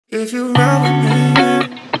If you ride with me,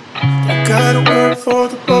 don't gotta work for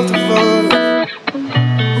the both of us.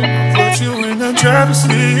 I'll put you in the driver's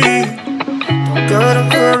seat. Don't gotta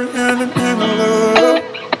hurry in the love.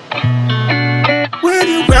 When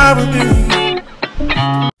you ride with me.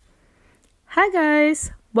 Hi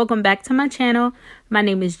guys, welcome back to my channel. My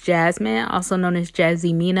name is Jasmine, also known as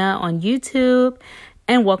Jazzy Mina on YouTube,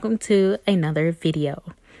 and welcome to another video.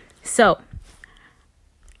 So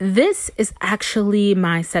this is actually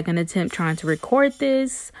my second attempt trying to record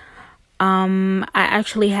this. I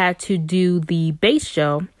actually had to do the base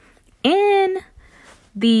gel and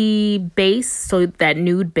the base, so that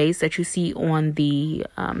nude base that you see on the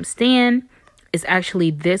stand is actually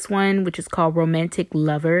this one, which is called Romantic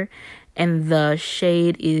Lover, and the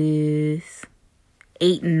shade is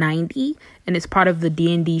 890, and it's part of the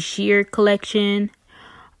DND Sheer collection.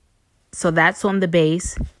 So that's on the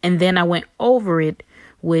base, and then I went over it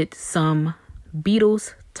with some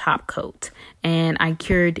Beetle's top coat, and I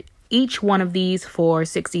cured each one of these for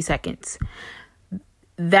 60 seconds.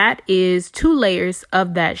 That is 2 layers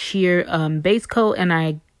of that sheer base coat, and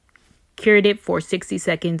I cured it for 60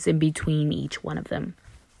 seconds in between each one of them.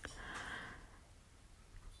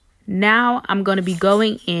 Now I'm going to be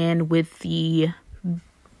going in with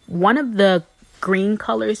one of the green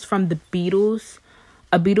colors from the Beetles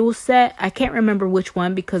set. I can't remember which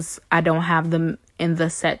one because I don't have them in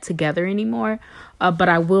the set together anymore, but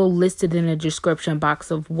I will list it in the description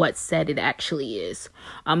box of what set it actually is.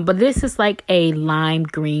 But this is like a lime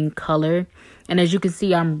green color, and as you can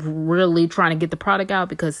see, I'm really trying to get the product out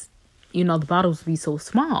because, you know, the bottles be so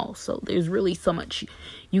small, so there's really so much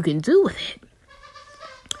you can do with it.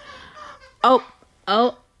 Oh,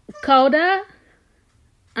 Coda?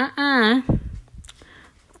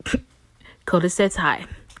 Coda says hi.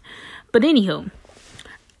 But anywho,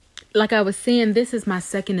 like I was saying, this is my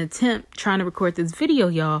second attempt trying to record this video,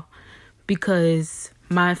 y'all, because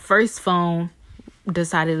my first phone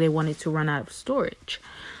decided they wanted to run out of storage.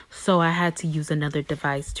 So I had to use another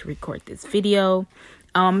device to record this video.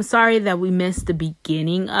 I'm sorry that we missed the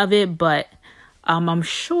beginning of it, but I'm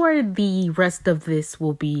sure the rest of this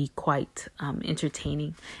will be quite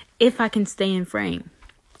entertaining if I can stay in frame.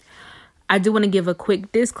 I do want to give a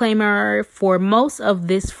quick disclaimer. For most of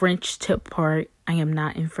this French tip part, I am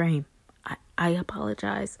not in frame. I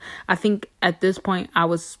apologize. I think at this point I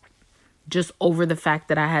was just over the fact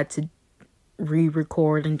that I had to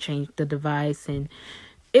re-record and change the device, and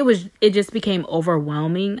it just became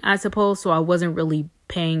overwhelming, I suppose. So I wasn't really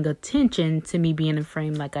paying attention to me being in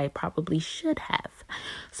frame like I probably should have.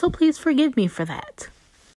 So please forgive me for that.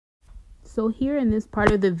 So here in this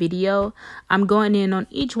part of the video, I'm going in on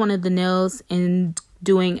each one of the nails and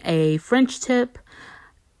doing a French tip.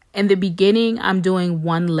 In the beginning, I'm doing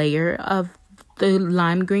 1 layer of the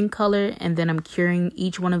lime green color, and then I'm curing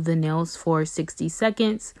each one of the nails for 60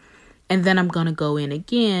 seconds. And then I'm going to go in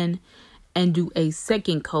again and do a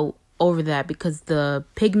second coat over that because the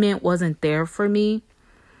pigment wasn't there for me.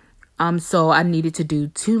 So I needed to do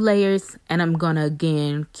 2 layers, and I'm going to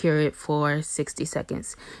again cure it for 60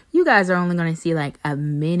 seconds. You guys are only going to see like a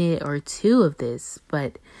minute or 2 of this,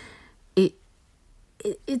 but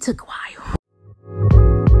it took a while.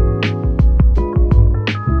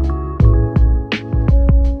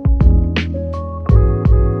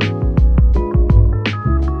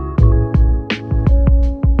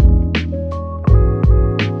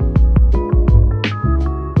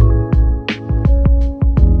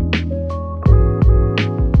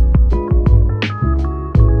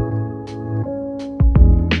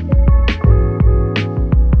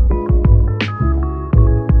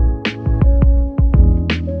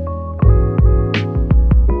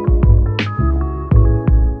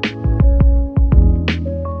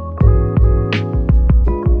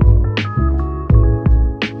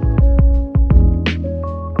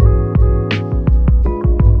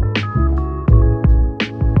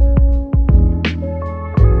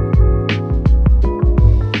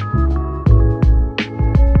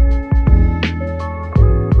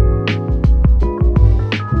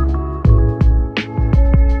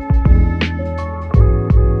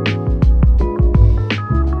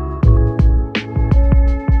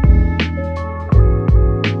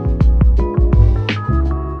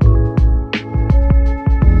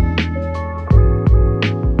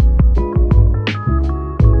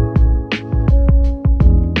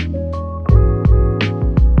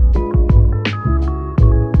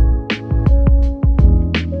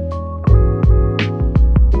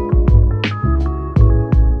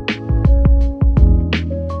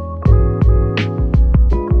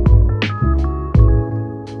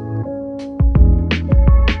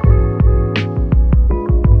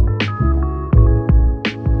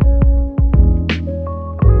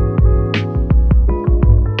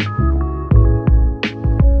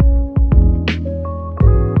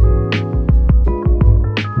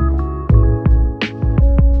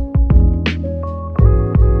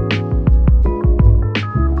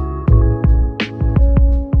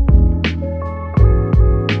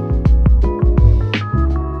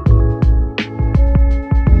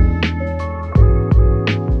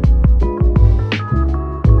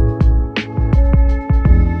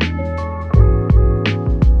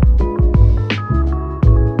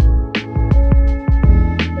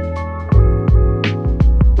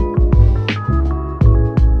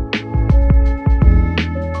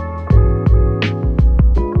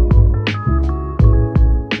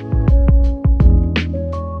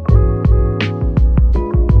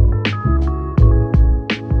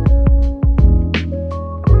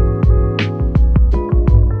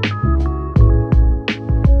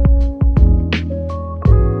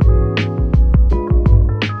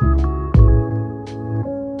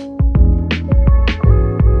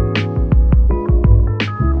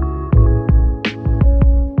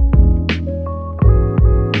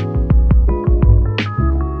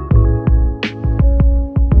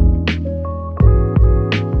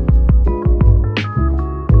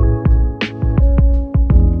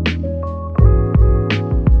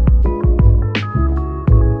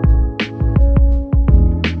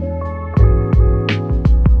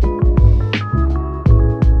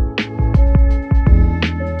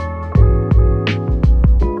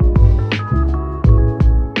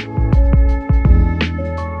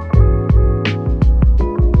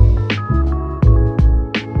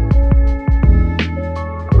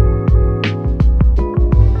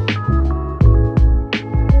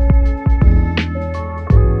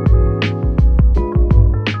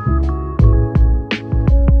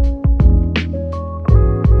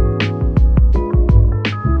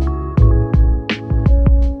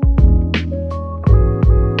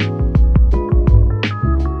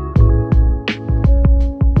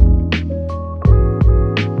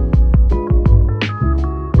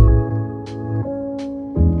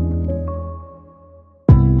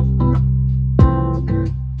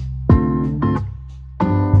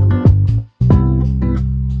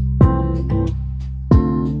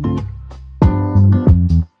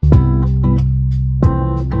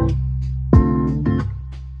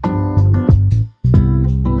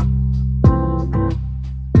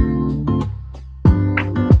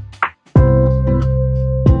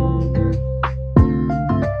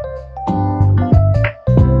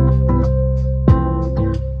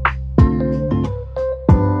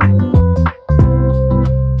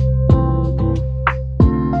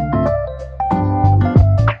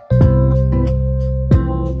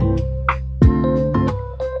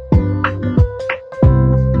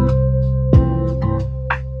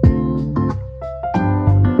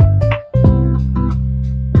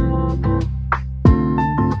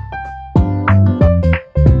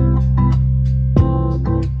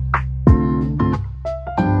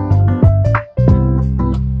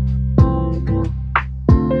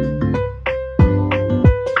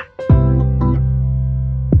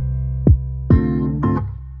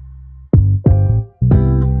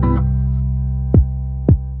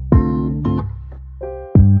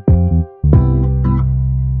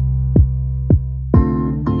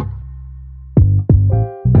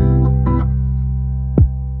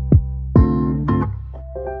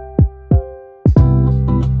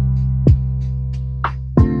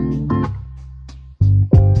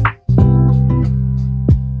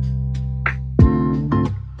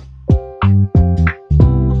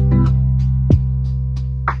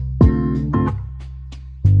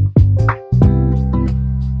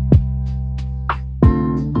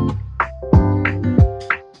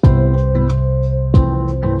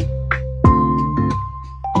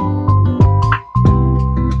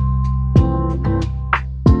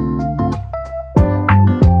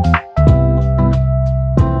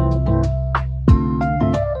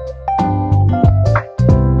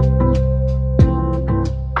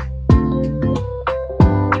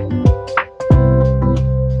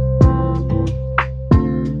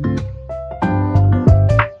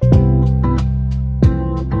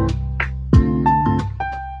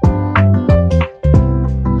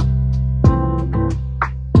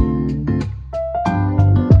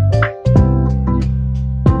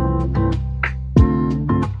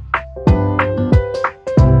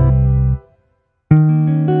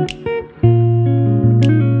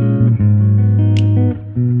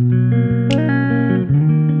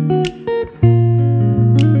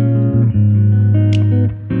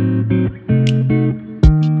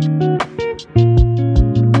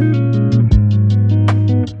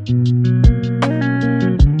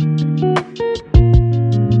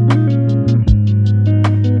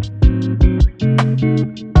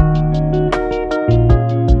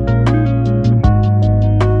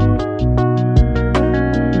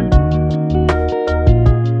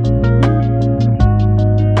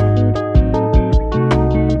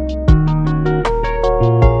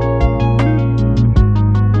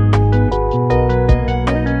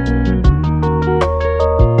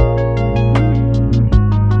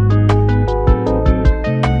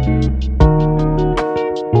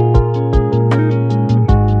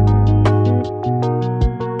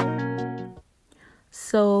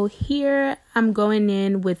 So here I'm going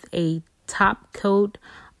in with a top coat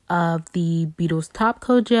of the Beauty Top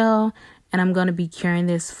Gel, and I'm going to be curing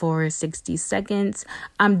this for 60 seconds.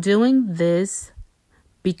 I'm doing this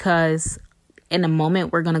because in a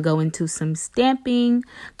moment we're going to go into some stamping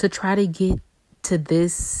to try to get to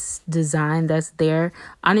this design that's there.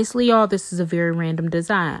 Honestly, y'all, this is a very random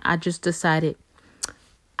design. I just decided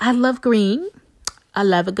I love green. I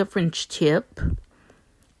love a good French tip.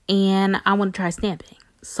 And I want to try stamping.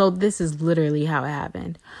 So this is literally how it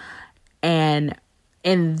happened. And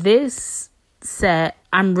in this set,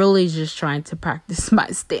 I'm really just trying to practice my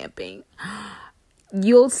stamping.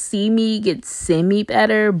 You'll see me get semi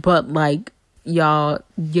better, but like, y'all,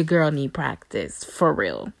 your girl need practice for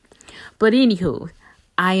real. But anywho,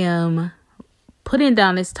 I am putting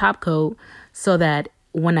down this top coat so that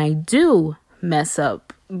when I do mess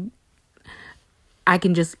up, I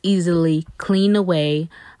can just easily clean away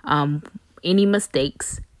any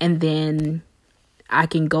mistakes, and then I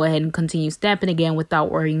can go ahead and continue stamping again without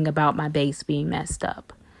worrying about my base being messed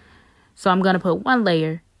up. So I'm going to put one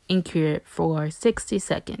layer and cure it for 60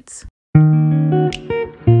 seconds.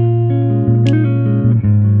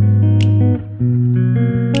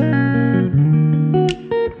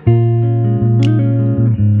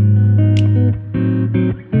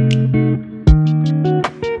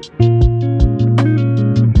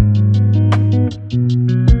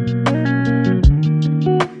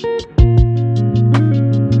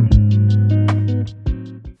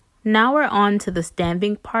 Now we're on to the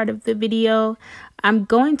stamping part of the video. I'm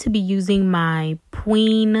going to be using my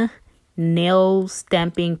Queen nail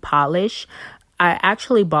stamping polish. I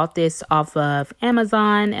actually bought this off of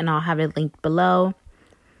Amazon, and I'll have it linked below.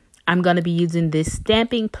 I'm going to be using this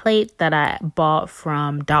stamping plate that I bought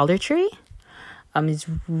from Dollar Tree. It's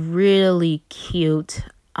really cute.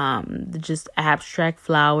 Just abstract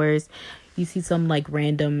flowers. You see some like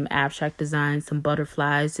random abstract designs, some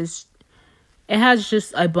butterflies. It has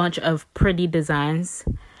just a bunch of pretty designs.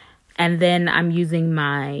 And then I'm using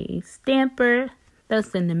my stamper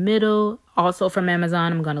that's in the middle, also from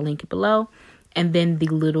Amazon. I'm going to link it below. And then the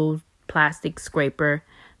little plastic scraper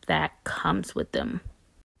that comes with them.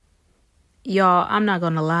 Y'all, I'm not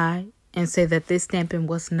going to lie and say that this stamping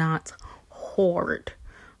was not hard.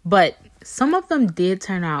 But some of them did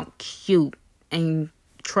turn out cute. And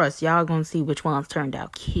trust, y'all going to see which ones turned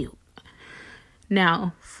out cute.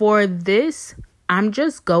 Now, for this, I'm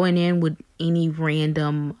just going in with any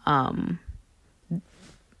random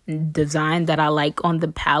design that I like on the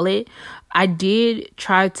palette. I did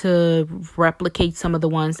try to replicate some of the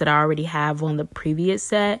ones that I already have on the previous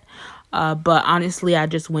set. But honestly, I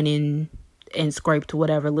just went in and scraped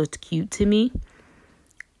whatever looked cute to me.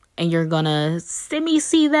 And you're going to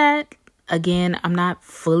see that. Again, I'm not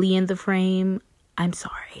fully in the frame. I'm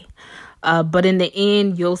sorry. But in the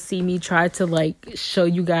end, you'll see me try to like show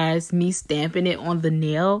you guys me stamping it on the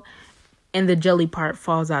nail, and the jelly part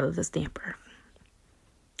falls out of the stamper.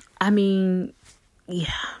 I mean,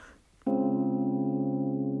 yeah.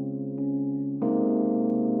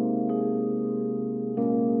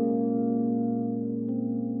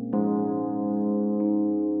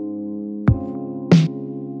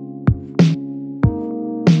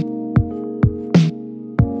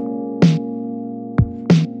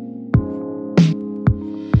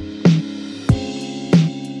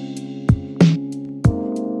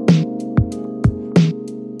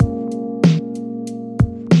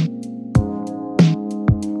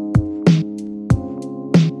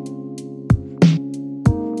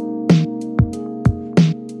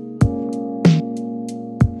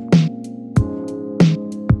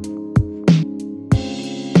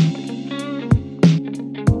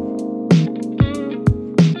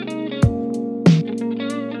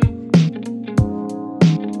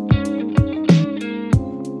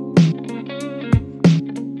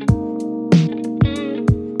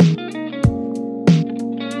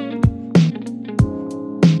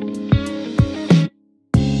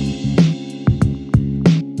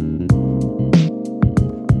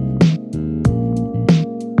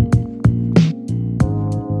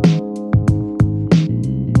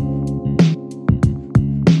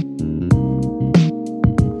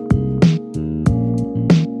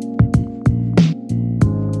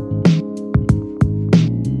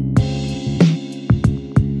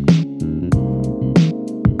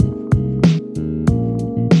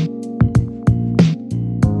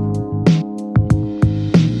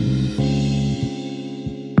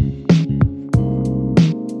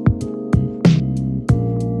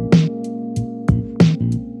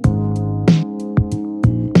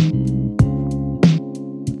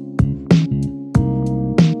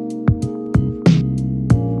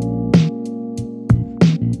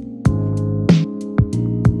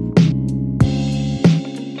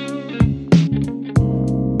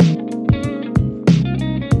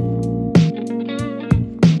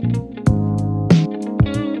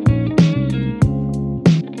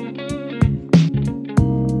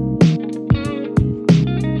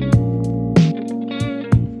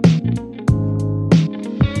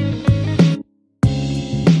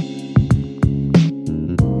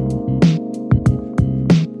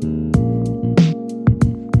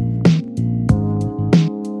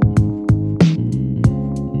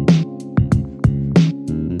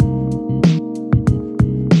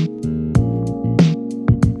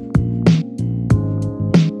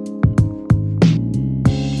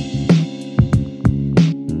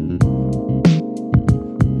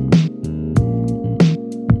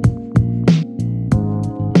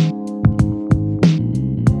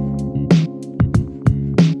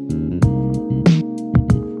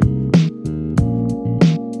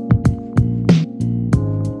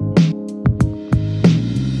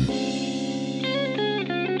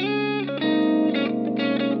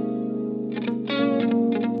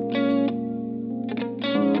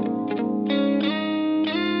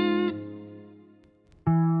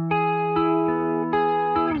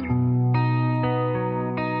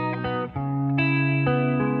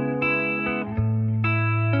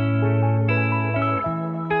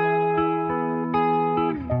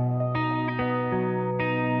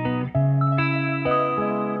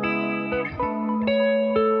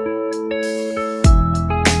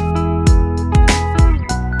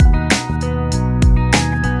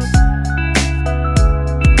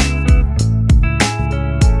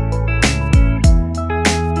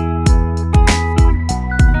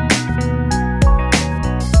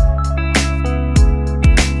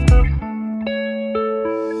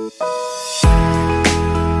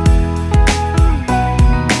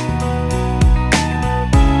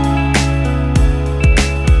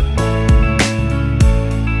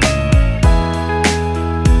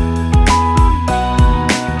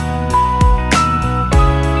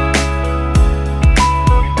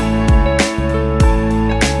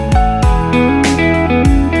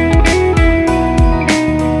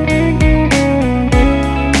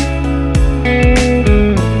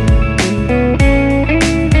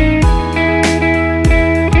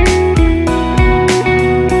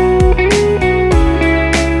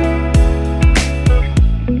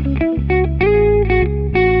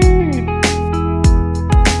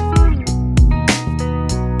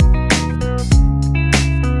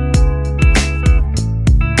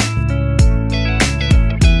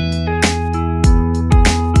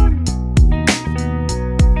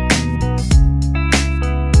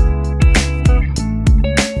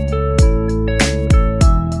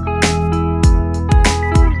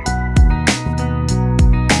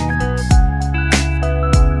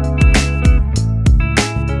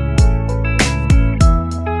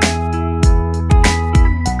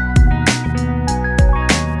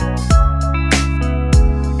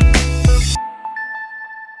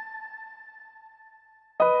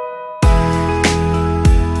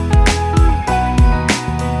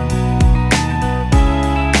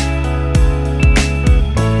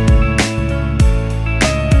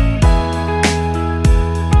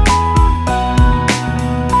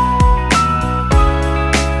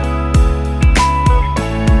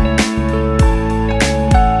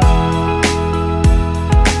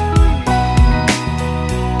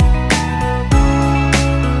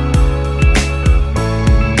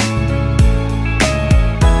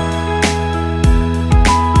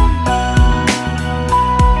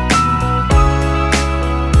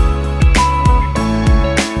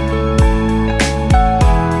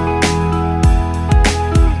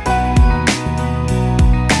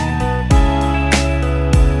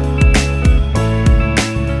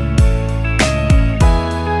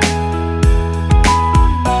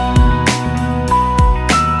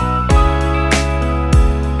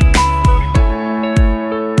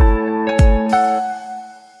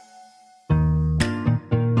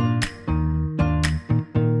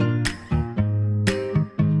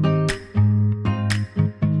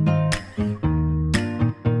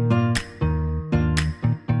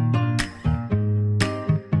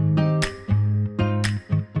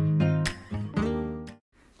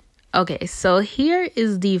 Okay, so here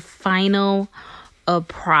is the final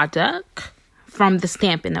product from the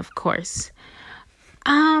stamping, of course.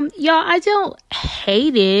 Y'all, I don't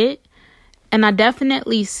hate it. And I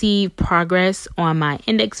definitely see progress on my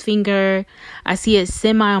index finger. I see it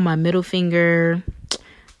semi on my middle finger.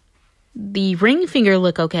 The ring finger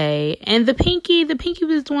look okay. And the pinky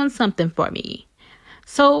was doing something for me.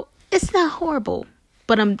 So it's not horrible.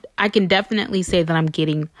 But I can definitely say that I'm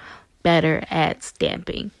getting better at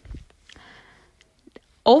stamping.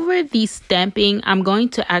 Over the stamping, I'm going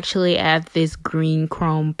to actually add this green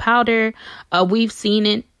chrome powder. We've seen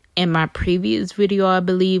it in my previous video, I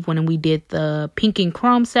believe, when we did the pink and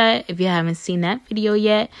chrome set. If you haven't seen that video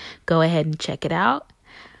yet, go ahead and check it out.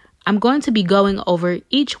 I'm going to be going over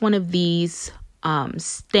each one of these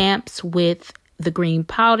stamps with the green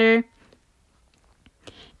powder.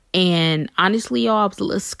 And honestly, y'all, I was a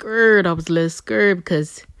little scared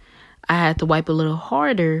because I had to wipe a little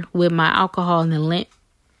harder with my alcohol and the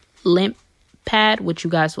lint pad, which you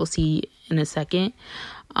guys will see in a second.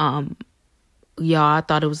 Y'all, I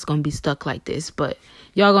thought it was going to be stuck like this, but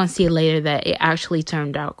y'all going to see later that it actually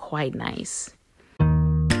turned out quite nice.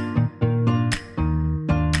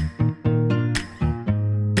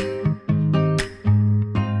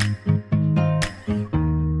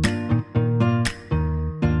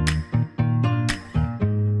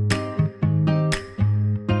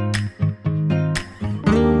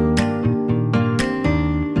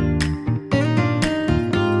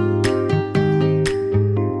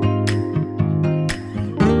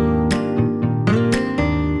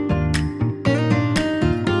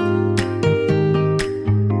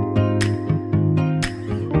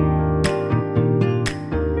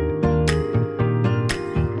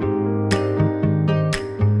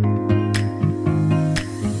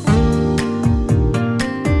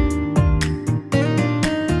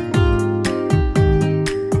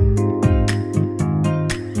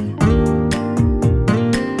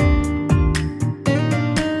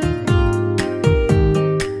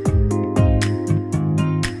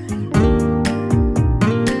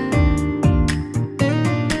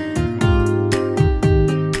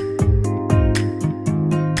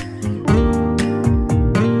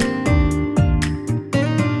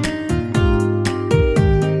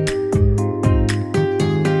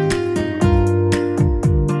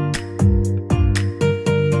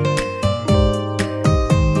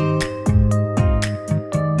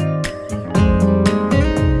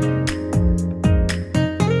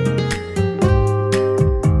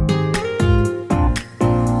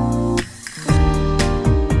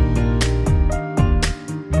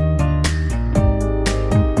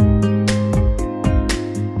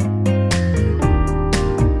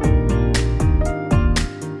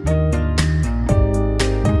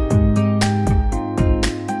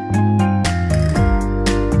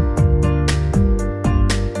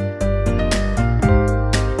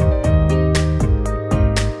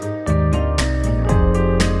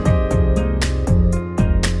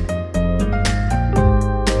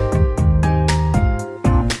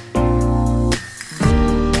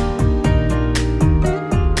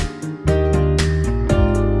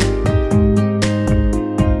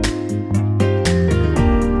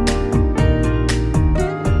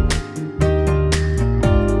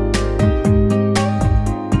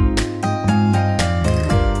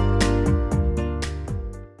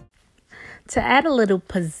 To add a little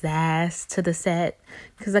pizzazz to the set,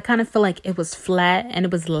 because I kind of feel like it was flat and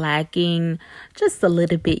it was lacking just a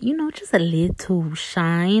little bit, just a little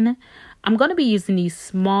shine. I'm going to be using these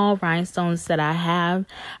small rhinestones that I have.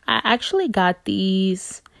 I actually got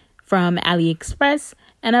these from AliExpress,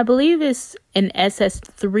 and I believe it's an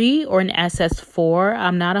SS3 or an SS4.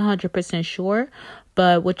 I'm not 100% sure,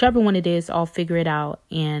 but whichever one it is, I'll figure it out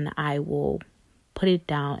and I will put it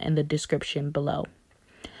down in the description below.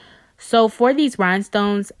 So for these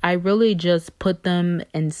rhinestones, I really just put them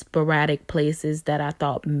in sporadic places that I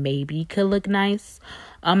thought maybe could look nice.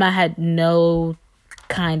 I had no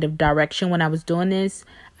kind of direction when I was doing this.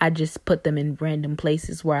 I just put them in random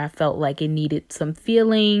places where I felt like it needed some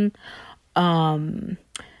feeling.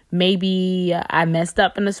 Maybe I messed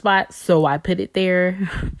up in the spot, so I put it there.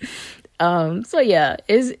 So yeah,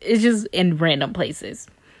 it's just in random places.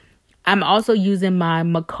 I'm also using my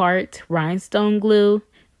McCart rhinestone glue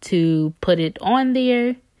to put it on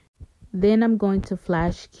there. Then I'm going to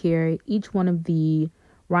flash cure each one of the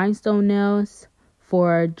rhinestone nails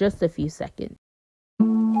for just a few seconds.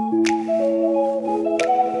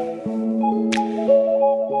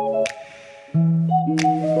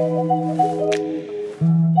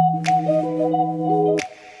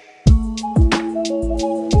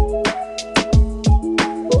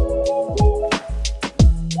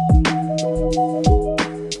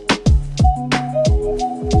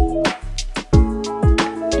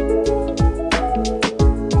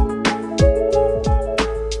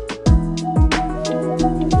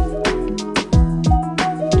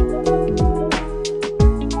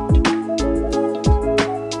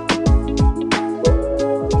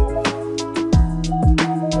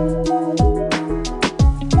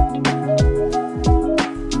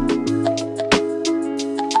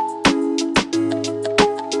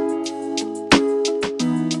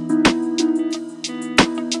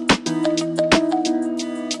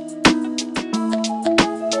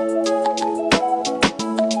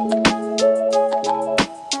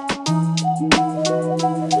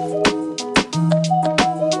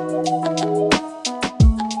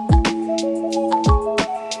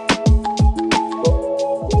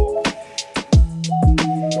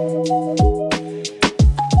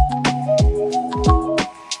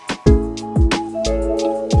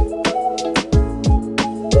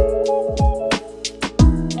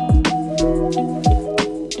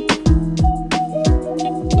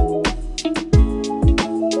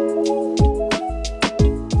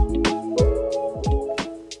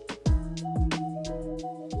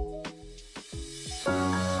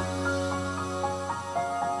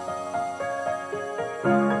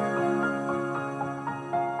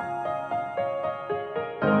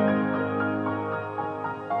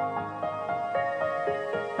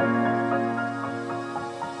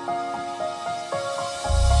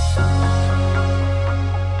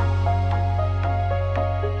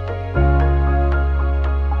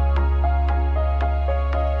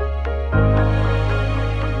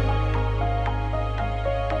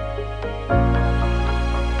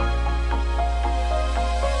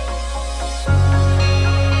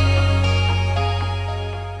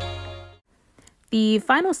 The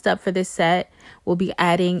final step for this set will be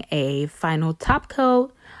adding a final top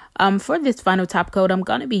coat. For this final top coat, I'm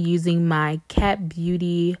going to be using my Cat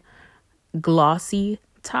Beauty Glossy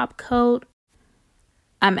Top Coat.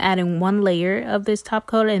 I'm adding one layer of this top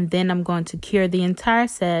coat, and then I'm going to cure the entire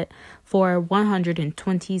set for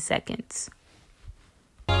 120 seconds.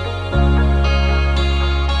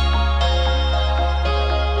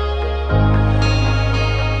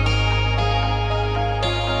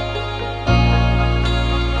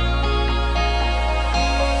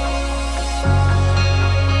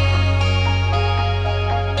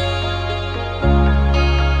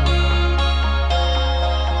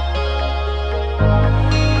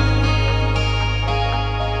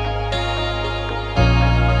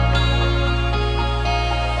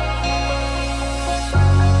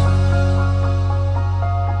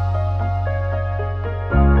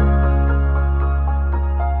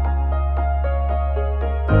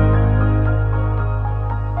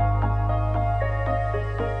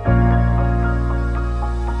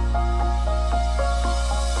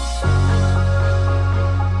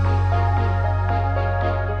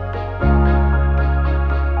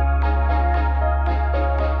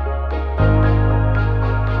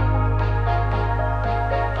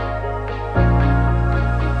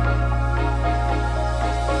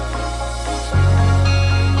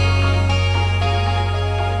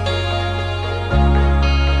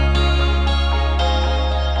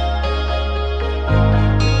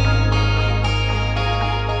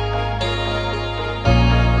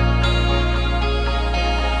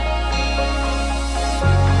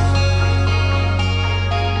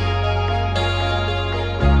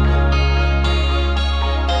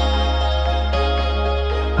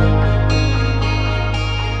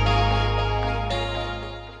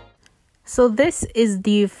 So this is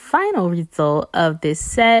the final result of this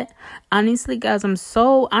set. Honestly, guys, I'm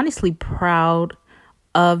so honestly proud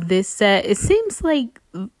of this set. It seems like,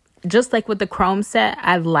 just like with the chrome set,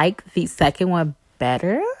 I like the second one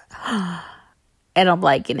better. And I'm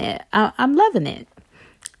liking it. I'm loving it.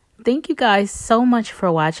 Thank you guys so much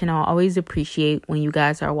for watching. I always appreciate when you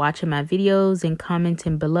guys are watching my videos and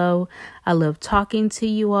commenting below. I love talking to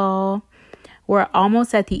you all. We're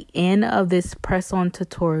almost at the end of this press-on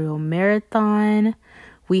tutorial marathon.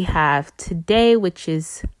 We have today, which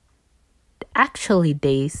is actually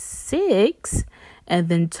day 6. And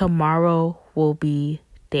then tomorrow will be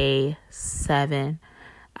day 7.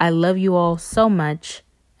 I love you all so much.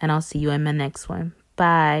 And I'll see you in my next one.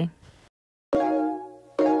 Bye.